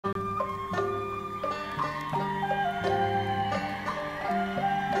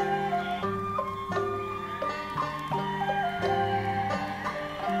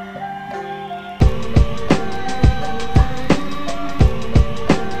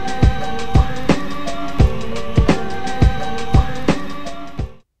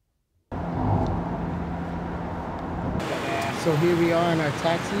here we are in our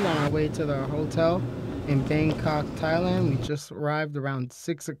taxi on our way to the hotel in Bangkok, Thailand. We just arrived around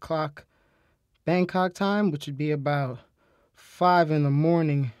 6 o'clock Bangkok time, which would be about 5 in the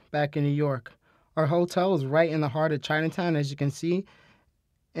morning back in New York. Our hotel is right in the heart of Chinatown, as you can see.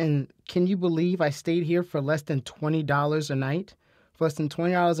 And can you believe I stayed here for less than $20 a night? For less than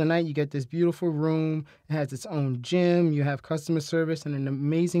 $20 a night, you get this beautiful room. It has its own gym. You have customer service and an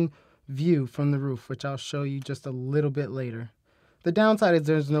amazing view from the roof, which I'll show you just a little bit later. The downside is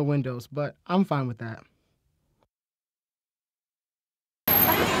there's no windows, but I'm fine with that.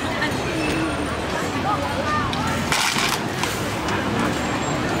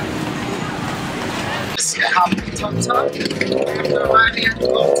 Tuk-tuk after arriving at the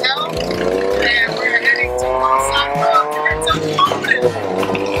hotel, and we're heading to Khao San for a moment.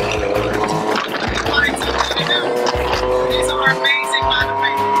 Find something to do. These are amazing, by the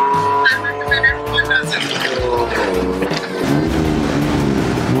way. I recommend everyone does it.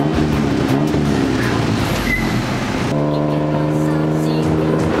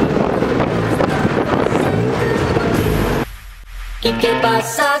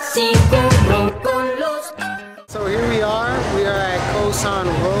 So here we are at Khao San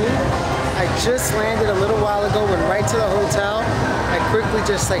Road. I just landed a little while ago, went right to the hotel. I quickly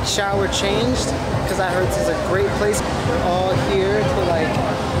just shower changed because I heard this is a great place. We're all here to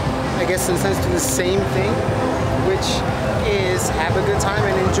I guess in a sense do the same thing, which is have a good time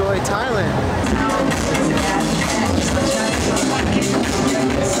and enjoy Thailand.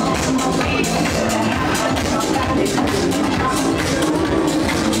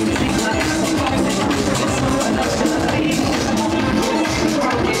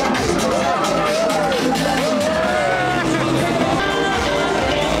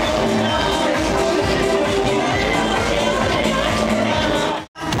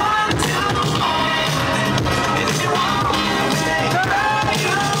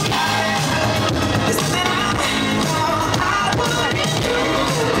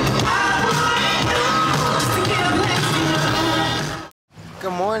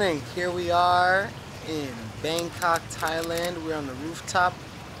 Good morning, here we are in Bangkok, Thailand. We're on the rooftop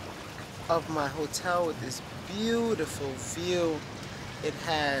of my hotel with this beautiful view. It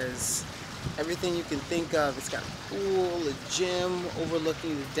has everything you can think of. It's got a pool, a gym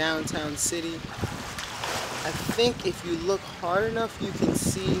overlooking the downtown city. I think if you look hard enough, you can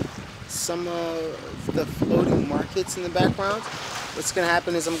see some of the floating markets in the background. What's gonna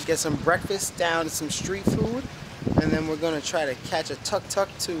happen is I'm gonna get some breakfast down to some street food, and then we're gonna try to catch a tuk-tuk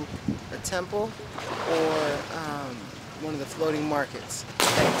to a temple or one of the floating markets.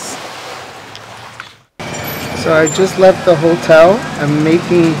 Thanks. So I just left the hotel. I'm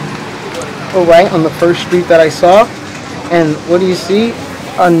making a right on the first street that I saw, and what do you see?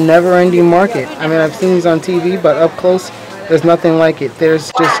 A never-ending market. I mean, I've seen these on TV, but up close, there's nothing like it.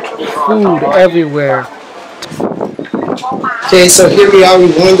 There's just food everywhere. Okay, so here we are.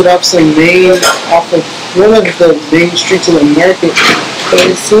 We wandered up some main off of one of the main streets in the market,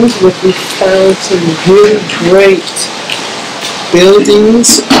 and it seems like we found some really great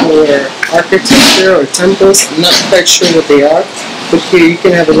buildings or architecture or temples. I'm not quite sure what they are, but here you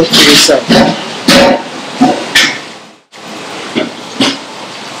can have a look for yourself.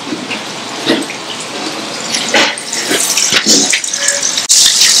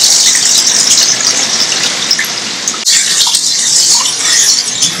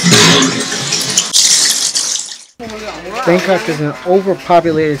 Bangkok is an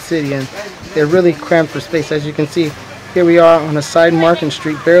overpopulated city and they're really cramped for space. As you can see, here we are on a side market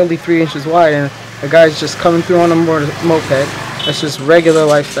street, barely 3 inches wide, and a guy's just coming through on a moped. That's just regular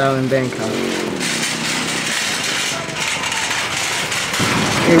lifestyle in Bangkok.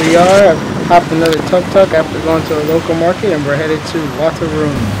 Here we are, I've hopped another tuk-tuk after going to a local market, and we're headed to Water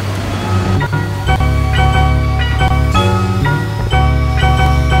Room.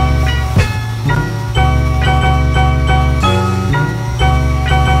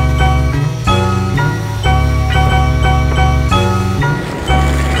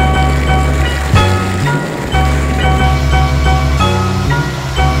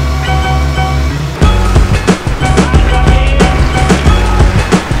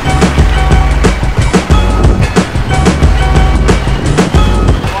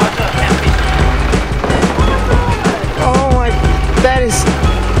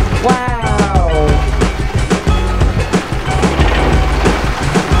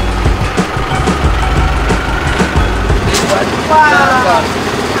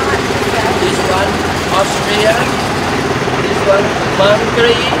 Austria, this one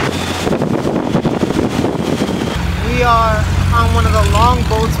Hungary. We are on one of the long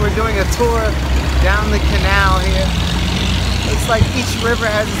boats. We're doing a tour down the canal here. It's It's like each river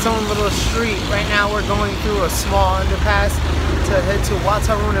has its own little street. Right now we're going through a small underpass to head to Wat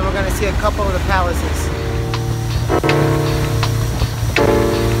Saroon, and we're going to see a couple of the palaces.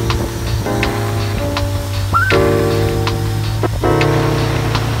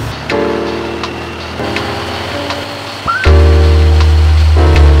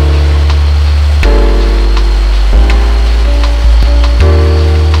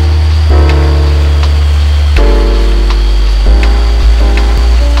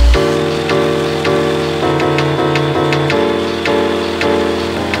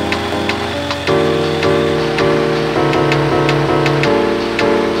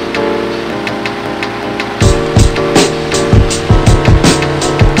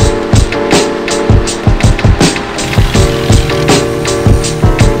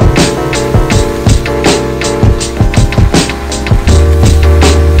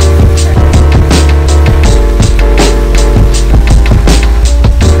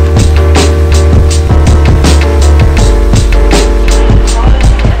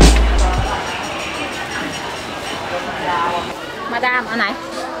 Madam เอาไหน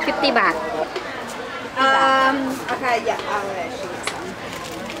 50 บาท Okay, yeah, I'll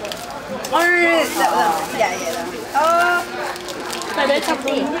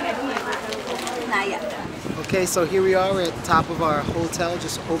yeah, Okay, so here we are. We're at the top of our hotel,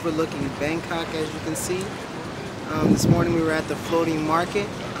 just overlooking Bangkok, as you can see. This morning we were at the floating market.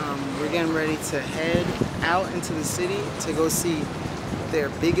 We're getting ready to head out into the city to go see their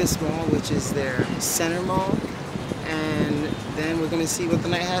biggest mall, which is their center mall. And then we're going to see what the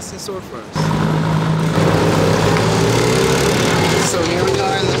night has in store for us. So here we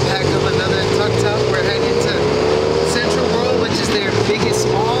are in the back of another tuk-tuk. We're heading to Central World, which is their biggest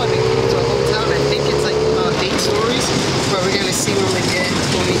mall. I mean, it's a hotel, and I think it's like 8 stories. But we're going to see when we get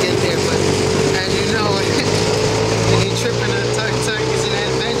there. But as you know, when you trip in a tuk-tuk, it's an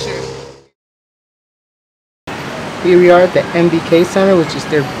adventure. Here we are at the MBK Center, which is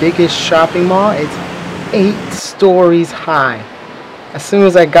their biggest shopping mall. It's 8 stories high. As soon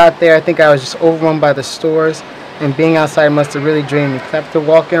as I got there, I think I was just overwhelmed by the stores, and being outside must have really drained me. After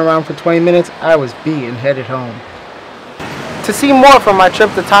walking around for 20 minutes, I was beat and headed home. To see more from my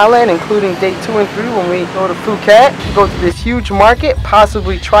trip to Thailand, including day 2 and 3 when we go to Phuket, go to this huge market,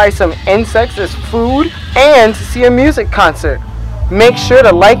 possibly try some insects as food, and to see a music concert. Make sure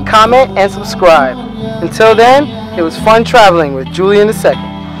to like, comment, and subscribe. Until then, it was fun traveling with Julian II.